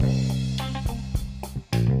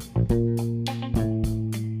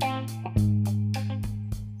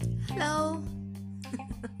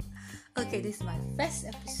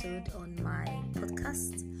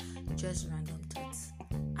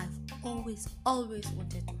always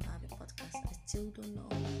wanted to have a podcast. I still don't know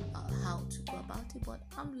how to go about it, but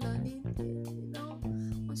I'm learning.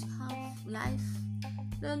 Once you have life,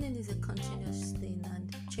 learning is a continuous thing,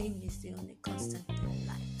 and change is the only constant thing in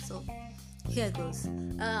life. So here goes.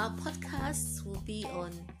 Our podcast will be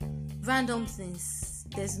on random things.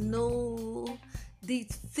 The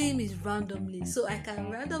theme is randomly, so I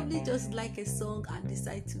can randomly just like a song and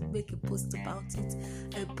decide to make a post about it,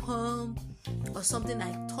 a poem or something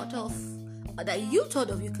I thought of or that you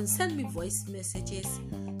thought of. You can send me voice messages.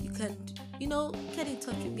 You can, get in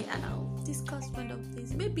touch with me and I'll discuss random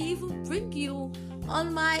things. Maybe even bring you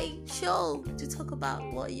on my show to talk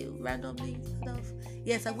about what you randomly thought of.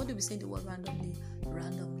 Yes, I'm going to be saying the word randomly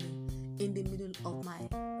in the middle of my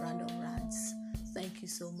random rants. Thank you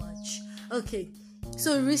so much. Okay.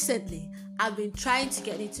 So recently, I've been trying to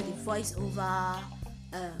get into the voiceover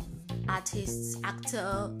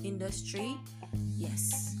actor industry.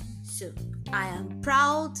 Yes. So I am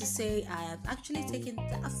proud to say I have actually taken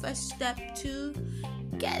that first step to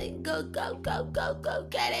get it. Go,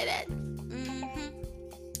 get it.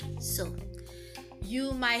 So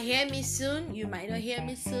you might hear me soon. You might not hear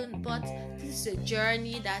me soon. But this is a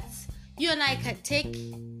journey that you and I can take.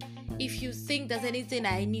 If you think there's anything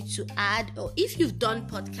I need to add, or if you've done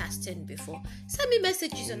podcasting before, send me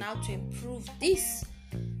messages on how to improve this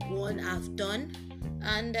one I've done,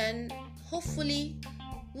 and then hopefully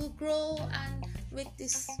we'll grow and make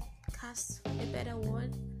this cast a better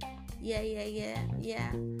one. Yeah.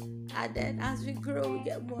 And then as we grow, we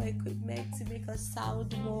get more equipment to make us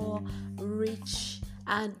sound more rich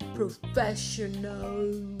and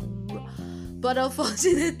professional. But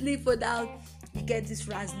unfortunately for now, you get this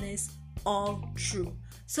razness all through.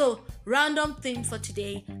 So, random thing for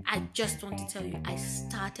today. I just want to tell you, I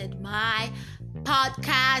started my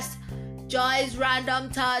podcast, Joy's Random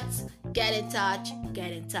Thoughts. Get in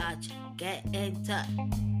touch.